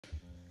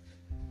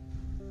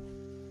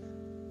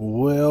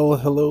Well,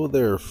 hello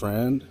there,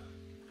 friend.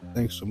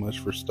 Thanks so much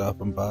for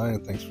stopping by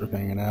and thanks for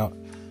hanging out.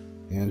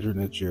 Andrew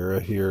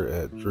Najera here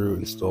at Drew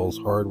Installs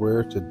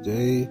Hardware.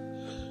 Today,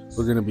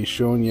 we're going to be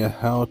showing you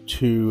how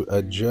to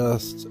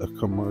adjust a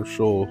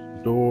commercial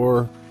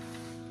door.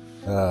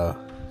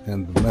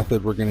 And the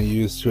method we're going to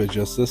use to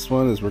adjust this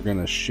one is we're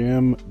going to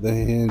shim the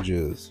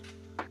hinges.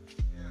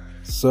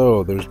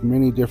 So, there's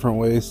many different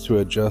ways to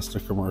adjust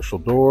a commercial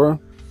door.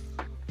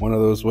 One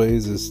of those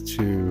ways is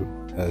to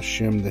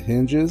shim the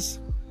hinges.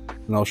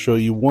 And I'll show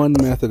you one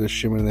method of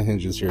shimming the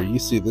hinges here. You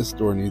see this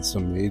door needs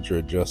some major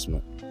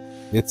adjustment.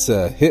 It's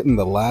hitting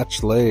the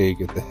latch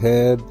leg at the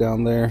head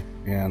down there,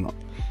 and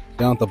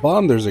down at the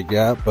bottom there's a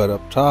gap, but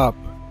up top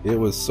it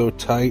was so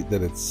tight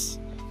that it's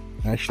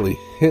actually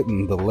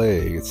hitting the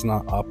leg. It's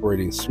not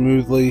operating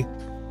smoothly.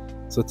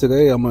 So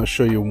today I'm going to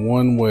show you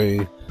one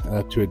way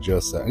to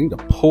adjust that. I need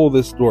to pull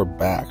this door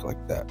back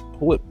like that.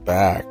 Pull it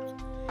back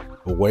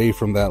away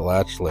from that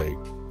latch leg.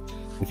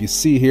 If you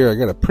see here, I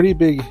got a pretty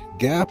big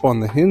gap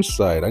on the hinge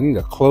side. I need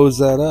to close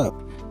that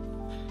up.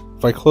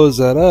 If I close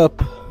that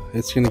up,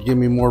 it's going to give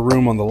me more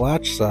room on the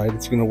latch side.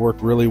 It's going to work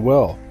really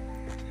well.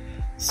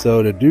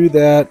 So to do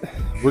that,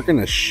 we're going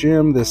to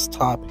shim this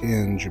top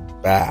hinge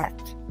back.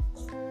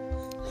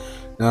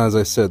 Now, as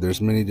I said, there's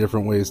many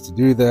different ways to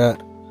do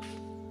that.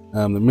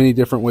 There are many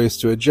different ways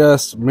to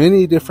adjust,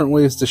 many different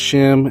ways to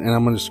shim, and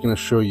I'm just going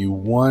to show you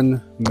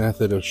one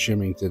method of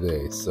shimming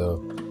today.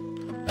 So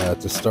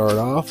to start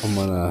off, I'm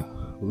going to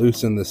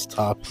loosen this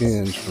top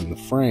hinge from the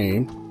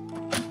frame,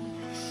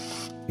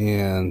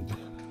 and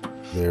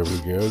there we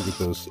go. Get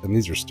those, and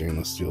these are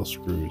stainless steel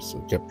screws,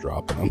 so I kept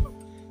dropping them.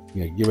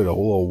 Give it a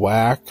little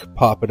whack,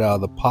 pop it out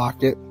of the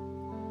pocket,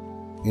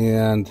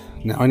 and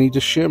now I need to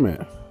shim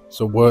it.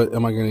 So what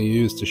am I going to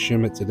use to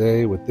shim it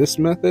today with this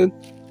method?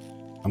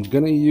 I'm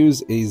going to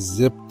use a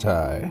zip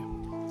tie.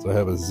 So I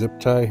have a zip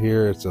tie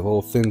here. It's a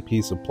little thin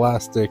piece of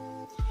plastic.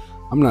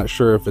 I'm not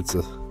sure if it's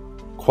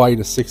quite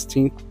a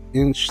 16th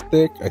inch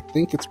thick. I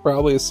think it's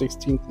probably a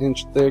 16th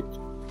inch thick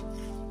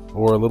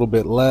or a little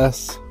bit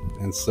less.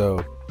 And so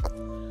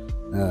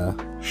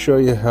show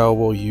you how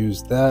we'll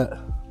use that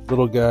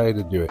little guy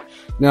to do it.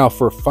 Now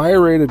for fire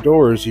rated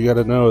doors, you got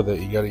to know that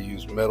you got to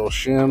use metal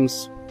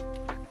shims.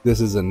 This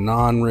is a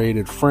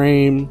non-rated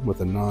frame with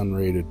a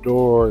non-rated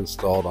door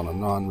installed on a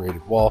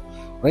non-rated wall.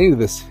 I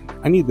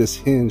need this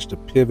hinge to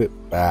pivot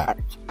back.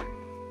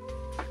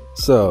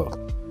 So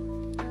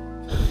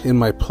in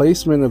my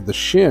placement of the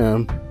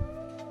shim,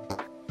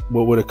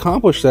 what would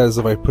accomplish that is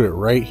if I put it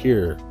right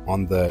here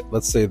on the,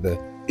 let's say,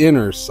 the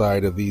inner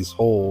side of these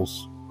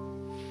holes,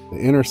 the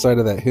inner side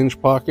of that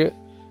hinge pocket.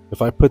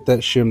 If I put that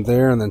shim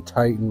there and then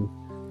tighten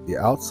the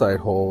outside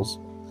holes,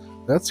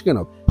 that's going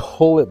to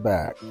pull it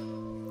back.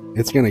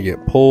 It's going to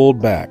get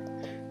pulled back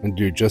and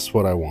do just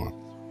what I want.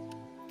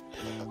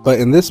 But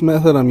in this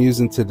method I'm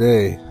using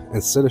today,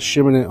 instead of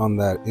shimming it on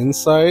that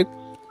inside,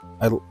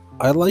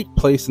 I like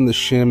placing the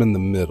shim in the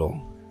middle.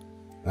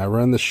 I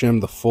run the shim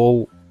the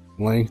full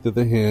length of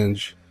the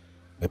hinge.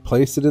 I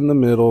place it in the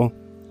middle,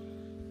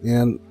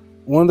 and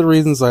one of the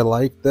reasons I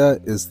like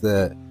that is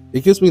that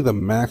it gives me the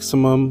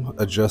maximum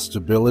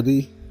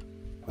adjustability,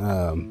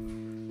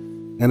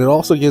 and it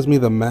also gives me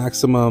the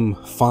maximum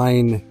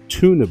fine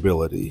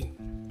tunability,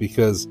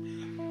 because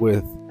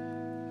with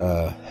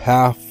a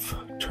half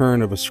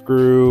turn of a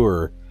screw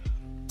or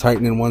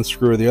tightening one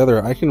screw or the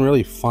other, I can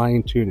really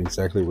fine tune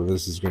exactly where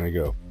this is going to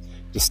go.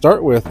 To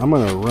start with, I'm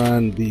going to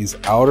run these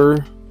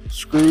outer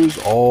screws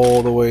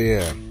all the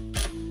way in,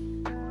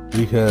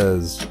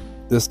 because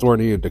this door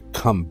needed to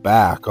come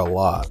back a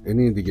lot. It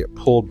needed to get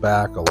pulled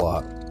back a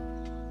lot.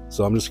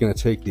 So I'm just going to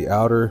take the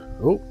outer,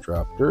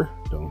 dropped her,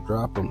 don't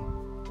drop them.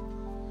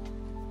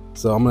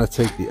 So I'm going to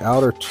take the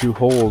outer two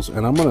holes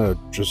and I'm going to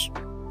just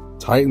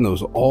tighten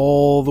those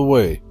all the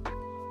way.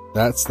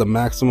 That's the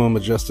maximum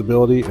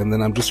adjustability, and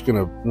then I'm just going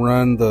to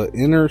run the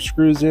inner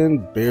screws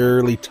in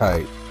barely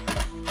tight.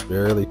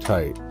 Barely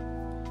tight.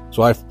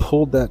 So I've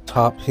pulled that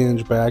top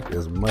hinge back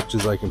as much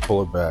as I can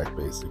pull it back,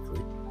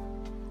 basically,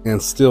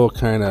 and still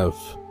kind of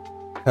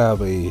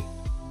have a,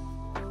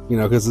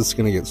 because it's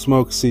going to get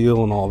smoke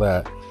seal and all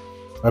that.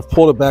 I've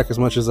pulled it back as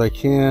much as I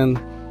can,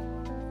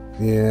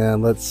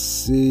 and let's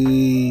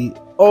see.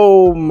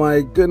 Oh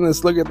my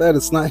goodness, look at that.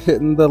 It's not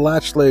hitting the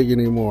latch leg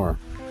anymore.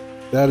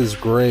 That is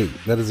great.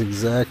 That is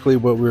exactly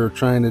what we were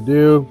trying to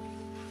do.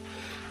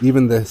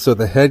 So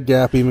the head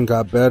gap even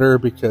got better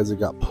because it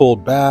got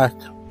pulled back.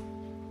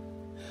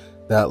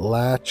 That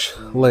latch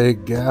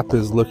leg gap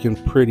is looking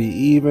pretty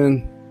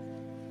even.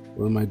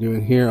 What am I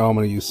doing here? Oh, I'm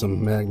going to use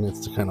some magnets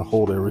to kind of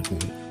hold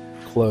everything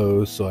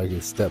closed so I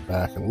can step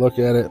back and look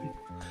at it,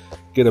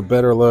 get a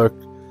better look.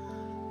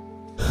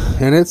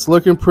 And it's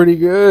looking pretty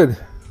good.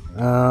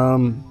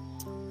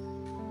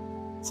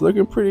 It's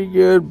looking pretty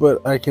good,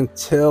 but I can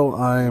tell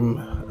I'm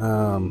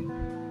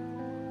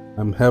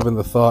having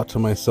the thought to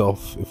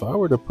myself, if I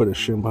were to put a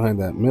shim behind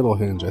that middle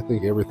hinge, I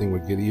think everything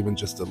would get even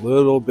just a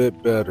little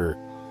bit better.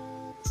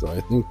 So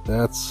I think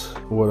that's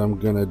what I'm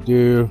gonna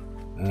do.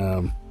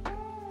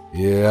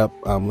 Yep,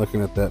 I'm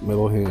looking at that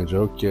middle hinge.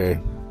 Okay,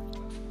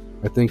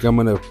 I think I'm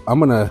gonna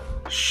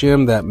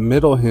shim that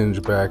middle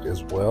hinge back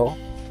as well,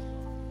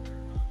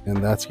 and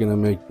that's gonna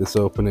make this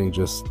opening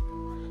just,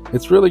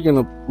 it's really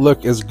gonna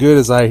look as good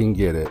as I can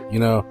get it. You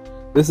know,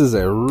 this is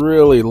a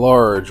really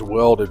large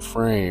welded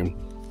frame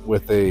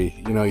with a,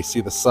 you know, you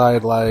see the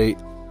side light.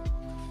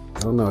 I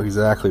don't know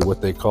exactly what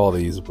they call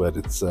these, but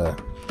it's a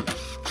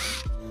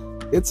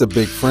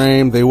big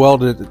frame. They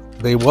welded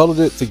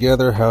it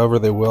together however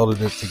they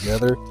welded it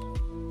together.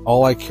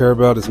 All I care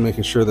about is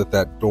making sure that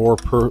that door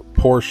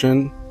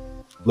portion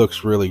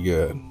looks really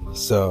good.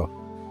 So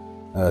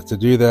to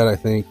do that, I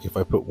think if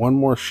I put one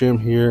more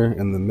shim here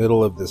in the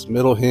middle of this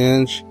middle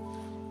hinge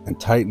and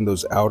tighten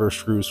those outer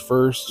screws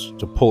first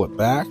to pull it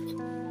back,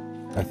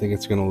 I think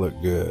it's going to look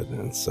good.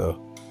 And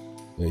so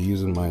yeah,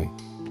 using my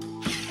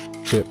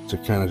tip to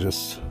kind of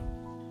just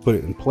put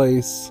it in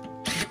place,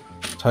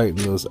 tighten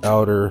those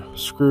outer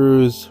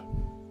screws.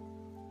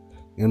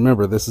 And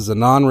remember, this is a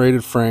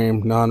non-rated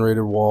frame,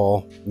 non-rated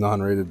wall,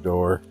 non-rated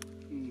door.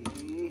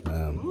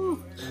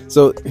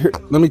 So here,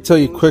 let me tell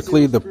you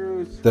quickly,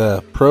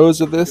 the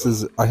pros of this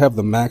is I have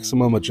the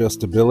maximum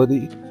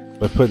adjustability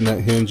by putting that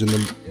hinge in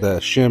the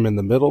shim in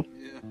the middle.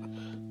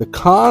 The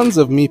cons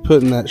of me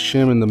putting that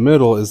shim in the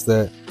middle is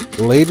that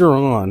later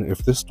on, if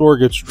this door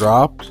gets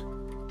dropped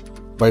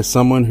by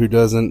someone who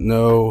doesn't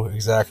know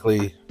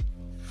exactly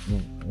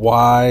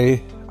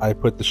why I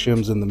put the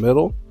shims in the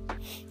middle,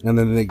 and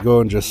then they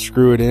go and just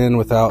screw it in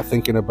without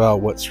thinking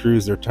about what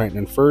screws they're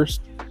tightening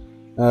first,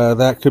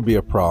 that could be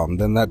a problem.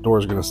 Then that door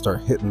is going to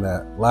start hitting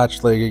that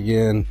latch leg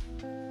again.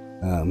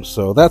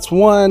 So that's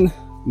one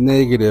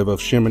negative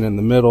of shimming in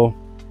the middle,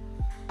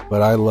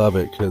 but I love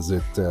it because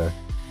it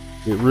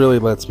really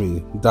lets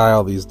me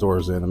dial these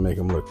doors in and make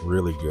them look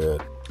really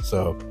good.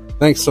 So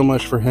thanks so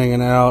much for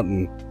hanging out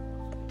and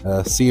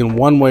seeing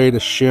one way to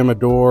shim a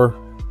door,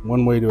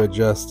 one way to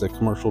adjust a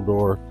commercial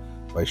door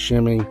by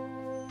shimming.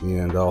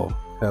 And I'll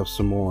have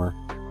some more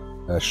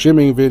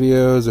shimming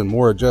videos and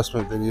more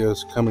adjustment videos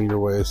coming your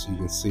way so you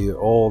can see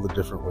all the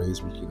different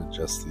ways we can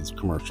adjust these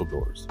commercial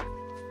doors.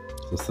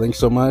 So thanks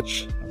so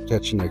much. I'll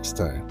catch you next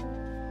time.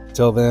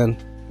 Till then,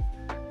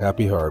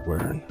 happy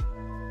hardwaring.